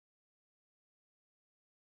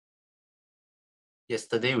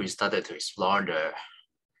Yesterday, we started to explore the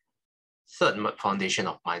third foundation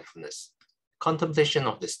of mindfulness, contemplation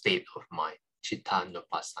of the state of mind, citta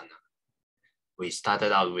nupassana. We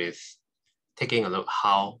started out with taking a look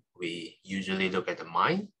how we usually look at the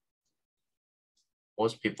mind.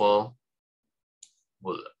 Most people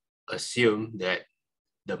will assume that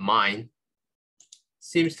the mind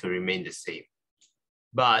seems to remain the same.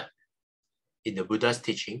 But in the Buddha's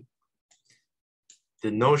teaching, the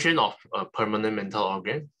notion of a permanent mental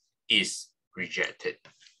organ is rejected.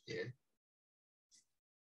 Yeah.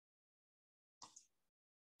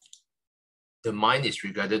 The mind is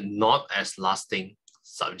regarded not as lasting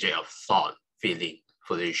subject of thought, feeling,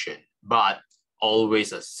 volition, but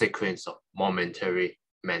always a sequence of momentary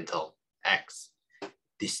mental acts,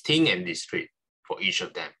 distinct and discrete for each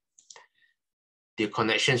of them. Their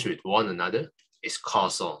connections with one another is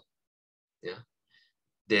causal. Yeah.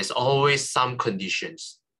 There's always some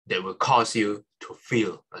conditions that will cause you to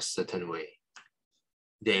feel a certain way.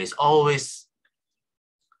 There is always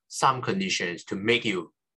some conditions to make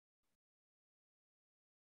you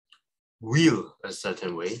will a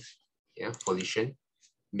certain way, yeah, volition,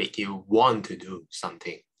 make you want to do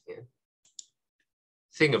something. Yeah.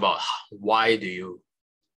 Think about why do you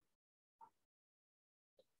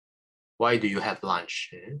have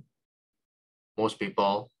lunch? Yeah? Most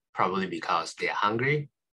people probably because they are hungry.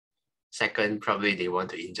 Second, probably they want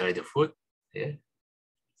to enjoy the food. Yeah.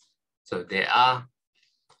 So there are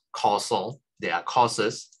causal, there are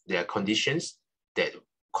causes, there are conditions that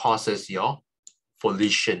causes your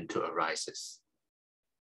volition to arise.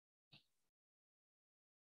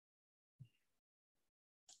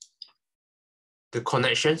 The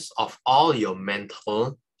connections of all your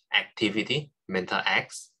mental activity, mental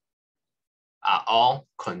acts, are all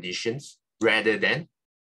conditions rather than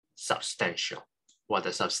substantial. What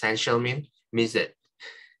does substantial mean? Means that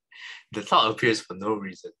the thought appears for no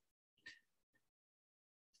reason.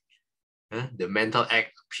 The mental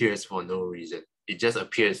act appears for no reason. It just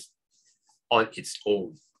appears on its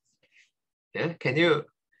own. Yeah, can you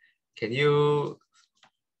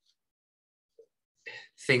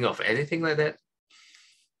think of anything like that?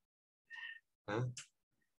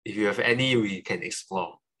 If you have any, we can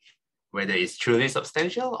explore whether it's truly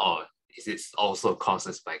substantial or is it also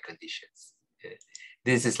caused by conditions. Yeah.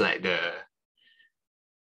 This is like the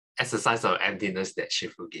exercise of emptiness that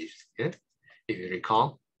Shifu gives. Yeah? If you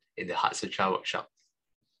recall in the Heart Sutra workshop.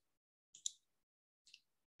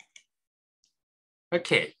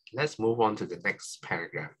 Okay, let's move on to the next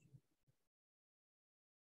paragraph.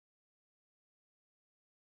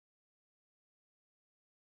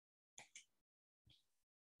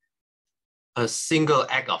 A single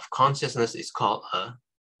act of consciousness is called a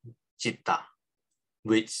citta,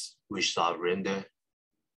 which shall render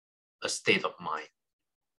a state of mind.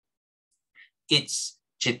 Each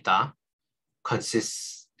citta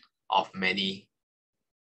consists of many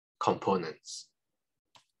components,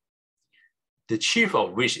 the chief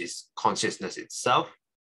of which is consciousness itself,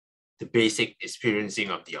 the basic experiencing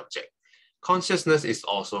of the object. Consciousness is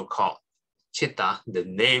also called citta, the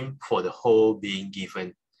name for the whole being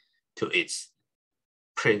given to its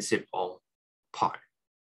principal part.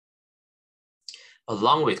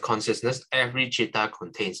 Along with consciousness, every citta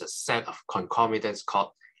contains a set of concomitants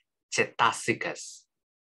called cetasikas,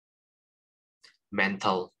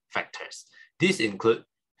 mental factors. These include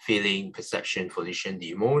feeling, perception, volition,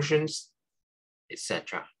 the emotions,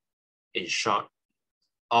 etc. In short,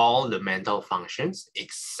 all the mental functions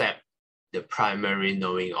except the primary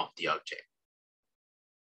knowing of the object,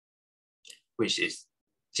 which is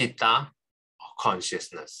citta or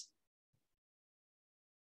consciousness.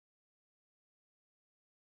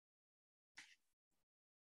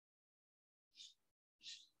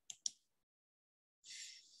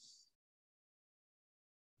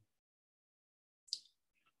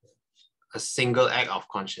 A single act of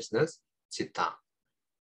consciousness, citta.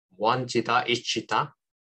 One citta, each citta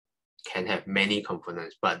can have many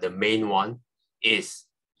components, but the main one is,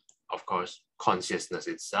 of course, consciousness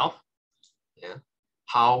itself. Yeah,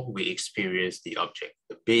 how we experience the object,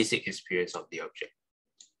 the basic experience of the object.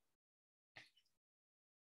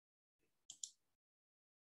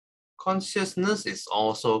 Consciousness is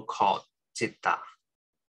also called citta,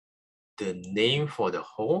 the name for the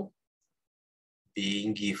whole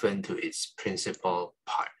being given to its principal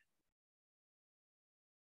part.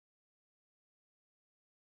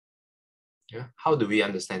 Yeah, how do we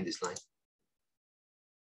understand this line?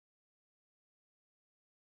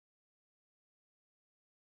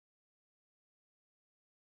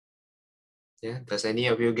 Yeah, does any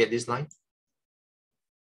of you get this line?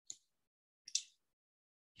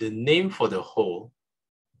 The name for the whole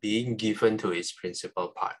being given to its principal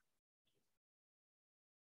part.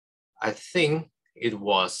 I think it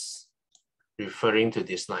was referring to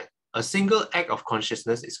this line. A single act of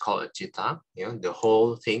consciousness is called a citta, the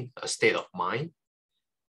whole thing, a state of mind.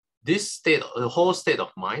 This state, the whole state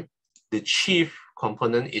of mind, the chief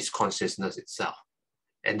component is consciousness itself.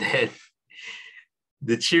 And then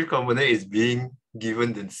the chief component is being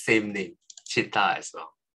given the same name, citta as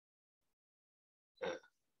well.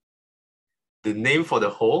 The name for the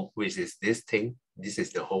whole, which is this thing, this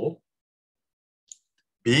is the whole,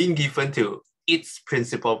 being given to its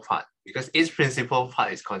principal part, because its principal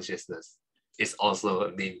part is consciousness, is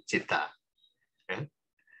also named citta. Yeah?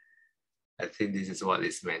 I think this is what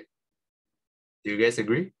is meant. Do you guys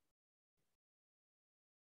agree?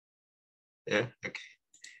 Yeah, okay.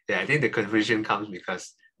 Yeah, I think the confusion comes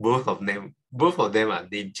because both of them are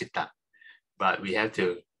named citta, but we have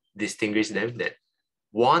to distinguish them that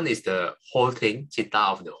one is the whole thing, citta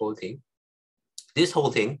of the whole thing. This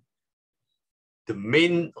whole thing, the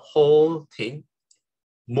main whole thing,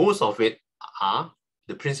 most of it are,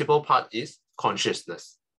 the principal part is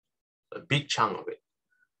consciousness, a big chunk of it.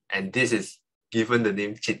 And this is given the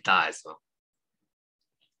name citta as well.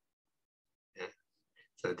 Yeah.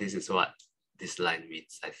 So this is what this line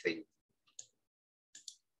means, I think.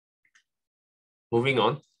 Moving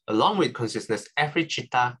on, along with consciousness, every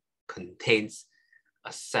citta contains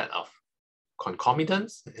a set of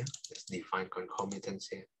concomitants. Yeah, let's define concomitants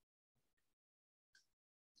here.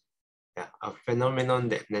 Yeah, a phenomenon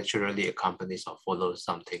that naturally accompanies or follows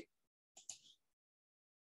something.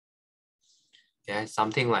 Yeah,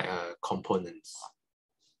 something like components.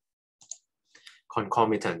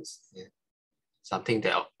 Concomitants. Yeah. Something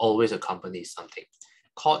that always accompanies something.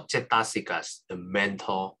 Called cettasikas, the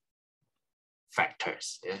mental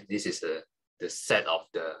factors. Yeah, this is the set of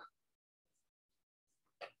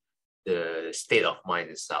the state of mind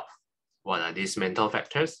itself. What are these mental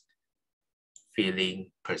factors?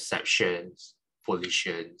 Feeling, perceptions,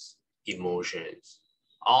 volitions, emotions,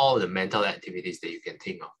 all the mental activities that you can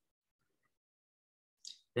think of.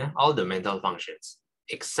 Yeah, all the mental functions,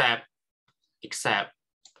 except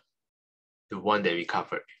the one that we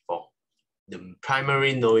covered before, the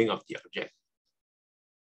primary knowing of the object,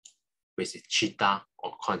 which is citta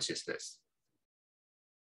or consciousness.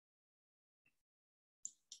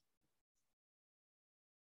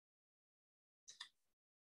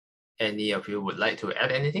 Any of you would like to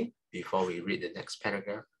add anything before we read the next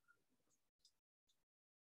paragraph?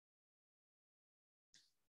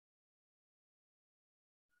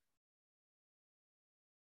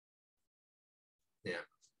 Yeah,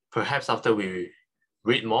 perhaps after we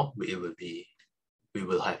read more, we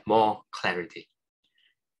will have more clarity.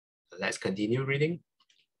 Let's continue reading.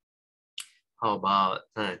 How about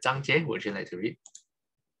Zhang Jie? Would you like to read?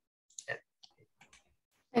 Yeah.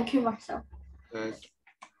 Thank you, Marcel.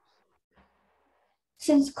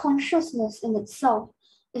 Since consciousness in itself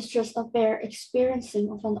is just a bare experiencing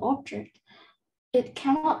of an object, it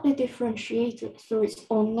cannot be differentiated through its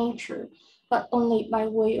own nature, but only by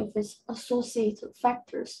way of its associated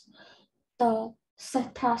factors, the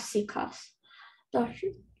cettasikas. The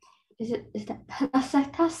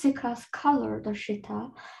cettasikas color the citta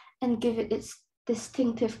and give it its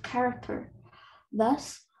distinctive character.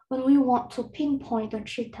 Thus, when we want to pinpoint the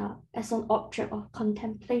citta as an object of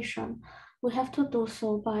contemplation, we have to do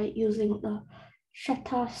so by using the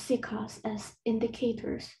cettasikas as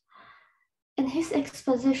indicators. In his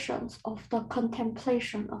expositions of the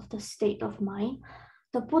contemplation of the state of mind,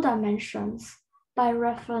 the Buddha mentions, by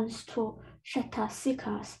reference to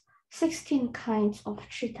cettasikas, 16 kinds of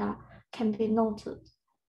citta can be noted.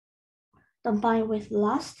 The mind with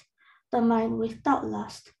lust, the mind without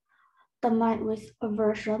lust, the mind with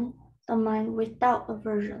aversion, the mind without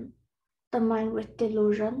aversion, the mind with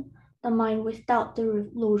delusion, the mind without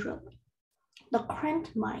delusion, the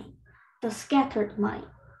cramped mind, the scattered mind,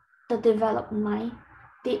 the developed mind,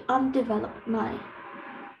 the undeveloped mind,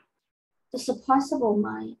 the surpassable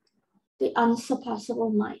mind, the unsurpassable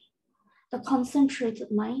mind, the concentrated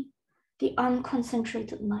mind, the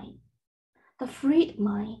unconcentrated mind, the freed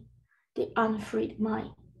mind, the unfreed mind.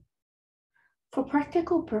 For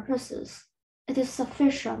practical purposes, it is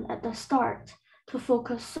sufficient at the start to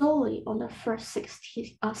focus solely on the first six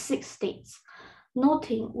states,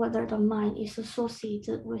 noting whether the mind is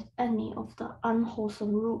associated with any of the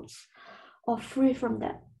unwholesome roots or free from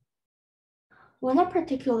them. When a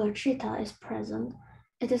particular citta is present,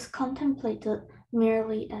 it is contemplated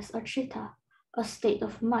merely as a citta, a state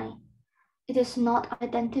of mind. It is not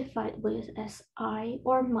identified with as I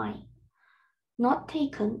or mine, not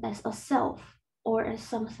taken as a self or as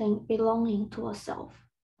something belonging to a self.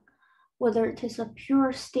 whether it is a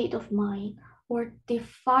pure state of mind or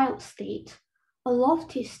defiled state, a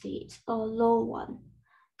lofty state or a low one.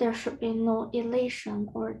 There should be no elation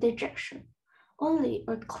or dejection, only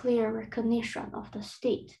a clear recognition of the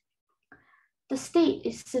state. The state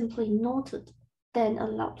is simply noted, then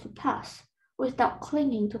allowed to pass, without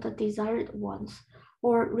clinging to the desired ones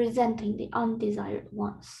or resenting the undesired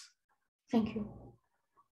ones. Thank you.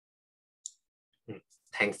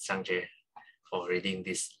 Thanks, Changje, for reading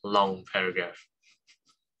this long paragraph.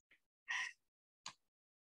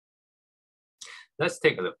 Let's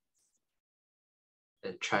take a look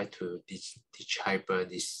and try to decipher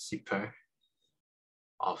this zipper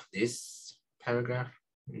of this paragraph.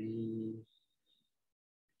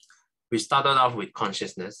 We started off with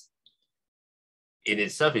consciousness. In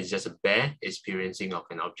itself, it's just a bare experiencing of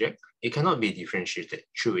an object. It cannot be differentiated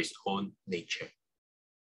through its own nature,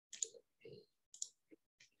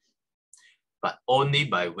 but only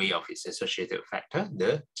by way of its associated factor,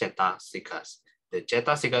 the cetasikas. The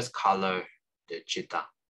cetasikas color the citta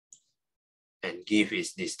and give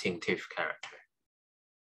its distinctive character.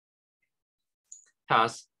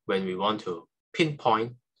 Thus, when we want to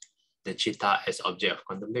pinpoint the citta as object of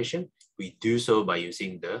contemplation, we do so by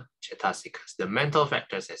using the cetasikas, the mental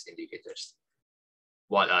factors, as indicators.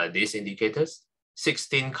 What are these indicators?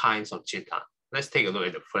 16 kinds of citta. Let's take a look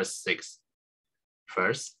at the first 6.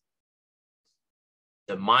 First,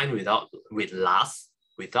 the mind without lust,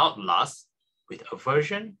 with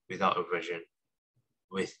aversion, without aversion,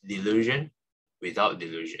 with delusion, without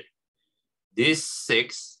delusion. These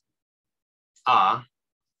 6 are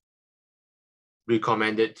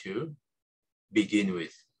recommended to begin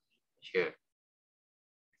with here.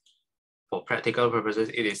 For practical purposes,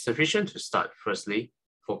 it is sufficient to start firstly,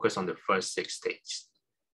 focus on the first 6 stages,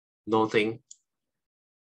 noting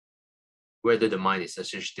whether the mind is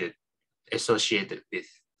associated with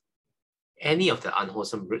any of the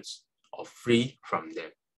unwholesome roots or free from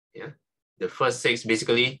them. Yeah, the first 6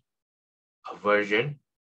 basically aversion,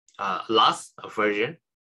 lust, aversion,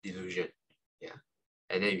 delusion. Yeah,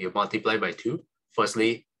 and then if you multiply by 2,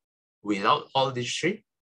 firstly, without all these 3,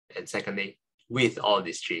 and secondly, with all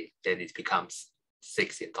these 3, then it becomes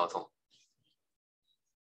 6 in total.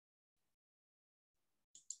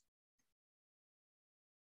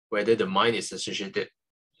 Whether the mind is associated,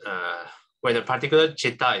 when a particular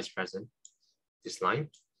citta is present, this line,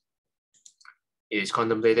 it is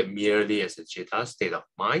contemplated merely as a citta, state of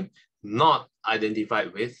mind, not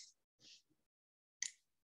identified with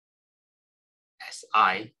as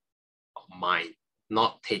I or mine,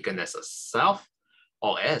 not taken as a self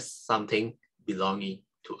or as something belonging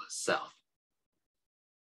to a self.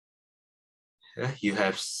 You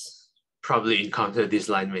have probably encountered this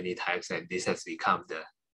line many times, and this has become the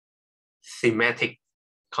thematic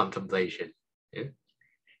contemplation. Yeah?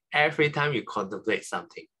 Every time you contemplate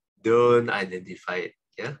something, don't identify it.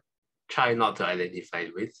 Yeah? Try not to identify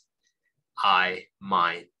it with I,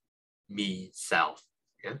 mine, me, self,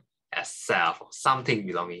 yeah? As self or something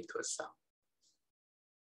belonging to a self.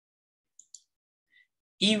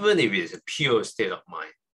 Even if it is a pure state of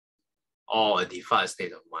mind or a defiled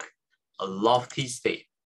state of mind, a lofty state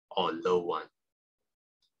or a low one,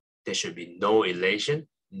 there should be no elation,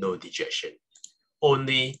 no dejection,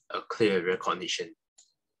 only a clear recognition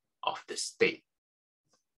of the state.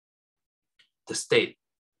 The state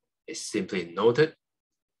is simply noted,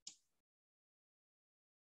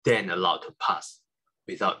 then allowed to pass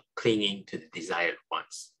without clinging to the desired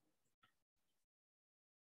ones,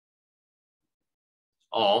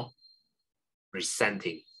 or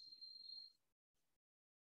resenting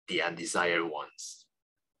the undesired ones.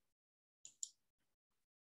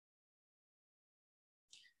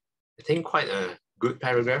 I think quite a good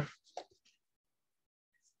paragraph.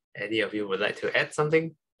 Any of you would like to add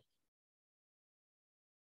something?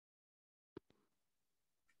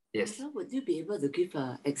 Yes. So would you be able to give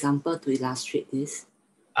an example to illustrate this?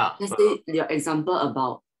 Let's Well, say your example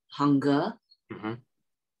about hunger. mm-hmm.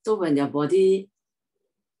 So when your body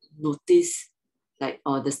notice like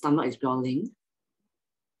the stomach is growling,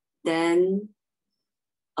 then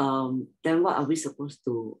what are we supposed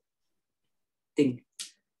to think?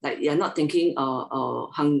 Like you're not thinking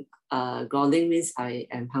growling means I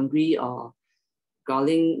am hungry, or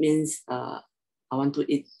growling means I want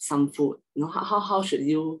to eat some food. You know, how should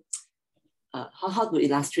you how to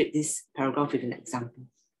illustrate this paragraph with an example?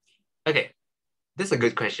 Okay, this is a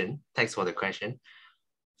good question. Thanks for the question.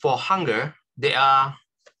 For hunger, there are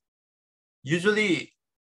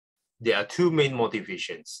 2 main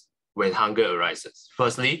motivations when hunger arises.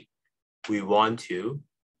 Firstly, we want to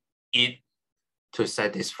eat to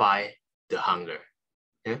satisfy the hunger,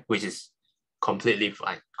 yeah? Which is completely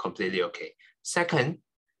fine, completely okay. Second,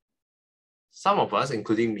 some of us,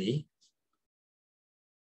 including me,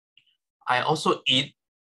 I also eat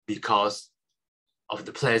because of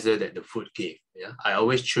the pleasure that the food gave. Yeah, I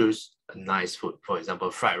always choose a nice food, for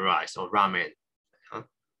example, fried rice or ramen,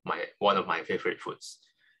 one of my favorite foods.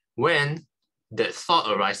 When that thought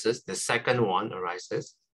arises, the second one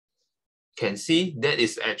arises, can see that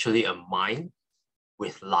is actually a mind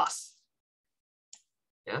with lust.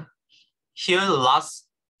 Yeah, here lust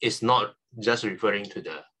is not just referring to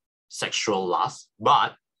the sexual lust,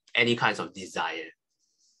 but any kinds of desire.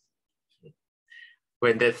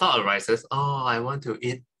 When that thought arises, oh, I want to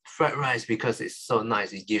eat fried rice because it's so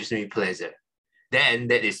nice, it gives me pleasure, then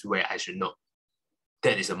that is where I should know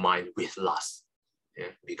that is a mind with lust. Yeah,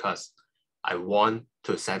 because I want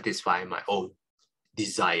to satisfy my own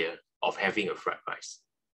desire of having a fried rice.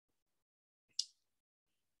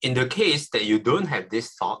 In the case that you don't have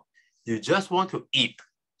this thought, you just want to eat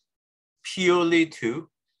purely to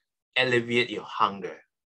alleviate your hunger,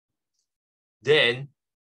 then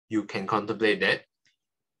you can contemplate that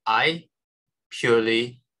I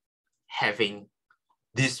purely having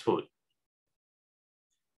this food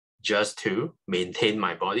just to maintain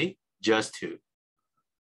my body, just to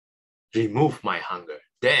remove my hunger.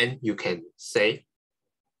 Then you can say,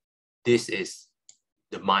 this is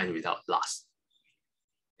the mind without lust.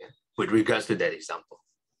 Yeah? With regards to that example.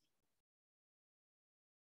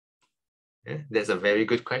 Yeah? That's a very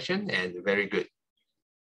good question and very good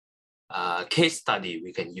case study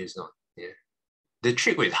we can use on. Yeah? The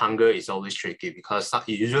trick with hunger is always tricky because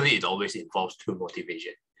usually it always involves two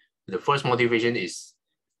motivations. The first motivation is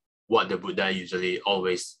what the Buddha usually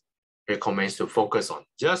always recommends to focus on,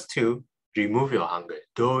 just to remove your hunger.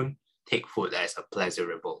 Don't take food as a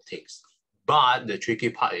pleasurable thing. But the tricky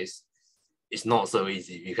part is it's not so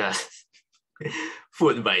easy because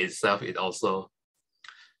food by itself, it also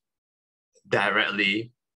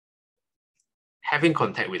directly having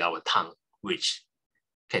contact with our tongue, which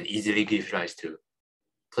can easily give rise to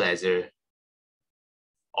pleasure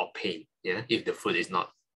or pain, yeah, if the food is not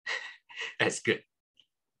as good.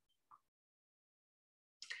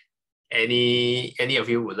 Any of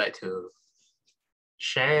you would like to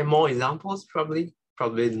share more examples? Probably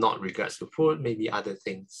not regards to food, maybe other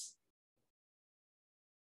things.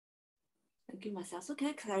 Thank you, Marcel. So can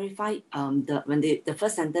I clarify the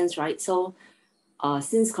first sentence, right? So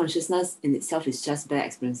since consciousness in itself is just bare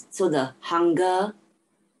experience, so the hunger,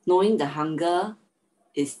 knowing the hunger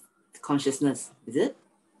is consciousness, is it?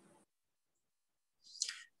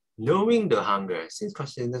 Knowing the hunger, since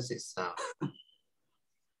consciousness itself.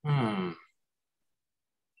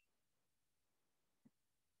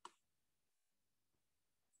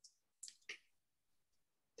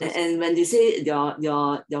 And when you say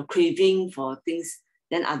your craving for things,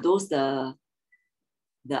 then are those the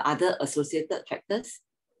other associated factors?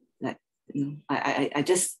 Like, you know, I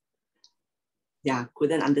just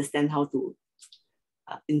couldn't understand how to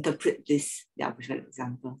interpret this with an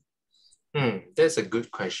example. That's a good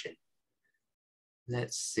question.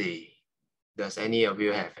 Let's see. Does any of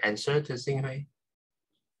you have answer to Xing Hui?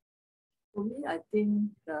 For me, I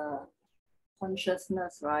think the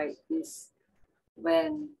consciousness, right, is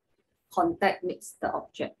when contact meets the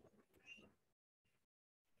object.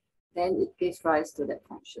 Then it gives rise to that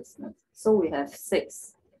consciousness. So we have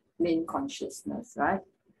 6 main consciousness, right?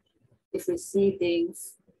 If we see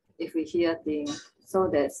things, if we hear things, so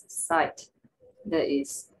there's sight, there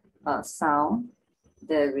is sound,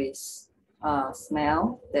 there is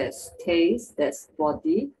smell, there's taste, there's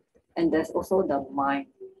body, and there's also the mind.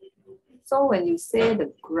 So when you say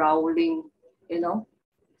the growling, you know,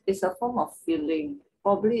 it's a form of feeling.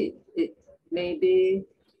 Probably it maybe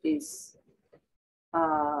is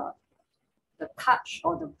the touch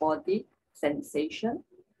of the body sensation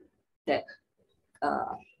that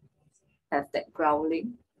have that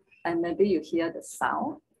growling, and maybe you hear the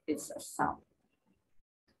sound, it's a sound.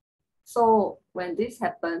 So when this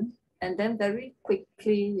happens, and then very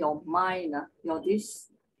quickly your mind,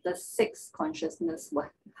 the 6 consciousness will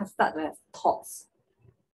start to have thoughts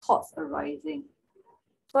arising.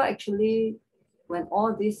 So actually, when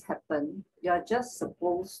all this happens, you are just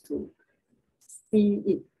supposed to see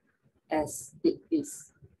it as it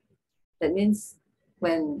is. That means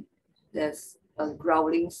when there's a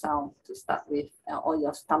growling sound to start with, or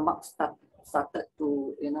your stomach started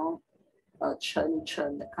to, churn,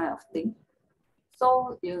 that kind of thing.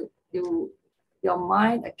 So your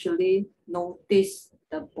mind actually notice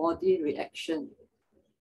the body reaction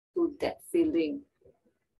to that feeling,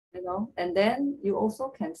 and then you also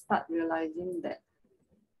can start realizing that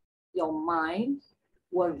your mind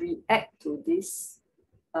will react to this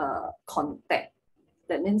contact.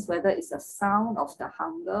 That means whether it's a sound of the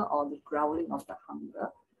hunger or the growling of the hunger,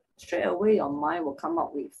 straight away your mind will come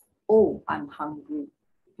up with, oh, I'm hungry.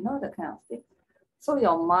 You know, that kind of thing. So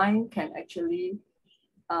your mind can actually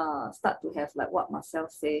start to have, like what Marcel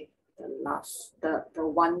say, the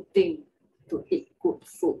one thing to eat good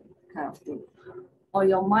food kind of thing. Or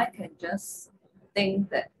your mind can just think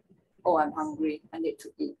that, oh, I'm hungry, I need to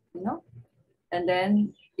eat, you know. And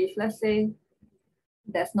then if let's say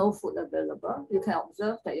there's no food available, you can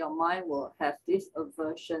observe that your mind will have this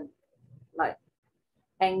aversion, like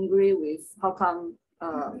angry with how come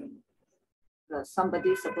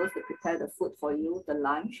somebody's supposed to prepare the food for you, the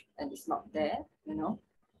lunch, and it's not there, you know,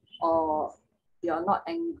 or you're not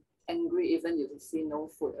angry even if you see no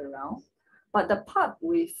food around. But the part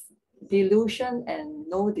with delusion and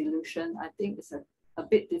no delusion, I think is a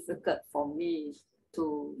bit difficult for me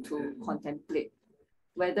to contemplate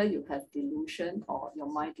whether you have delusion or your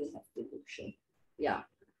mind don't have delusion. Yeah.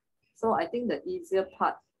 So I think the easier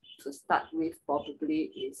part to start with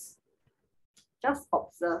probably is just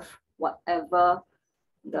observe whatever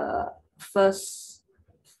the first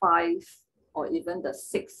 5 or even the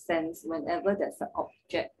 6th sense, whenever there's an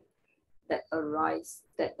object that arises,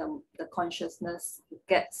 that the consciousness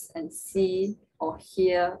gets and see or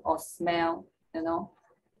hear or smell, you know,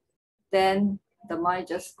 then the mind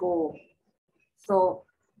just go. So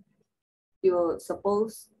you're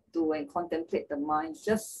supposed to, when contemplate the mind,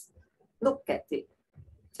 just look at it.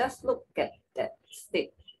 Just look at that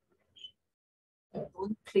state.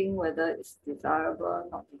 Don't cling whether it's desirable,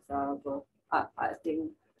 not desirable. I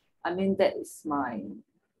think, I mean, that is my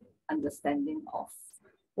understanding of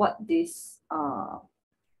what this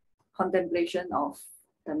contemplation of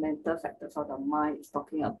the mental factors of the mind is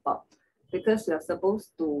talking about. Because we are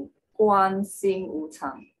supposed to 观心无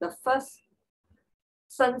常. The first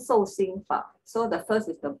身受心法. So the first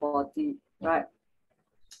is the body, right?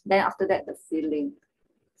 Then after that, the feeling.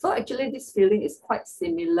 So actually, this feeling is quite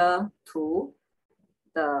similar to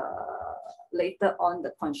the later on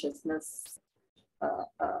the consciousness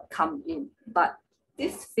come in. But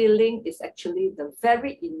this feeling is actually the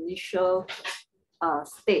very initial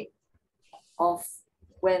state of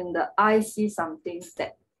when the eye sees something,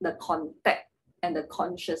 that the contact and the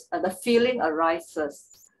the feeling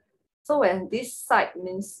arises. So when this sight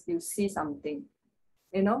means you see something,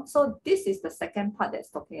 you know, so this is the second part that's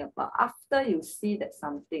talking about. After you see that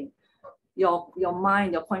something, your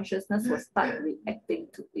mind, your consciousness will start reacting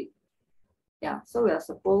to it. Yeah, so we are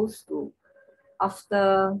supposed to,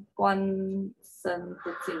 after 观身不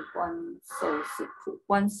净, 观受是苦,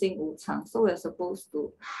 观心无常, so we are supposed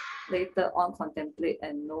to later on contemplate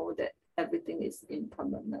and know that everything is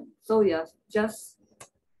impermanent. So we are just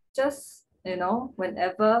you know,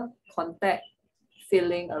 whenever contact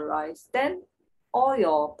feeling arise, then all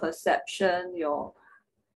your perception, your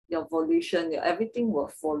volition, everything will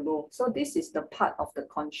follow. So this is the part of the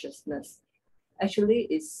consciousness. Actually,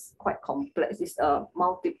 it's quite complex. It's a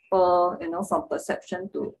multiple, you know, from perception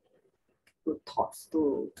to thoughts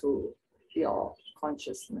to your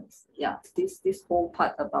consciousness. Yeah, this whole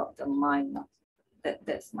part about the mind.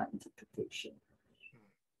 That's my interpretation.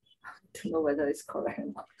 I don't know whether it's correct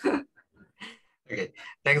or not. Okay,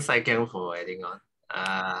 thanks again for adding on.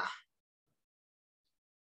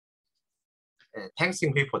 Thanks,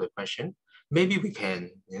 Simply, for the question. Maybe we can,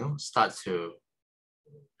 you know, start to,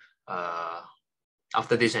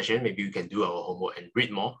 after this session, maybe we can do our homework and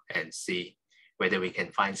read more and see whether we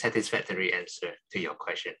can find satisfactory answer to your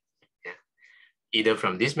question. Yeah, either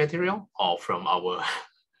from this material or from our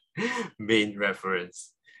main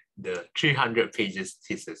reference, the 300 pages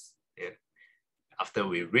thesis. Yeah, after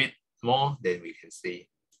we read more, then we can see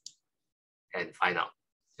and find out.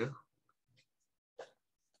 Yeah.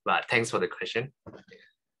 But thanks for the question.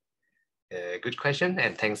 Good question,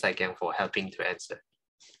 and thanks again for helping to answer.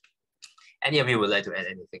 Any of you would like to add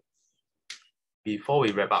anything before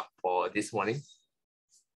we wrap up for this morning?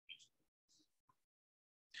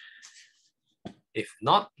 If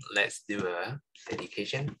not, let's do a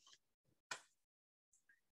dedication.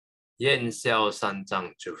 愿消三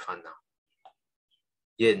障诸烦恼，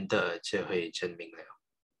愿得智慧真明了，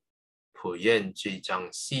普愿罪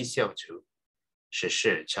障悉消除，实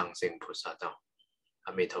是常行菩萨道。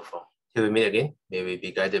阿弥陀佛。Till we meet again, may we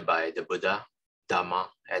be guided by the Buddha, Dhamma,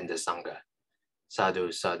 and the Sangha.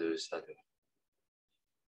 Sadhu, sadhu, sadhu.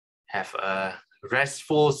 Have a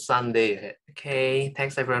restful Sunday. Okay,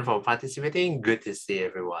 thanks everyone for participating. Good to see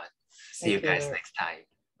everyone. See you guys next time.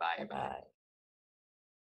 Bye. Bye.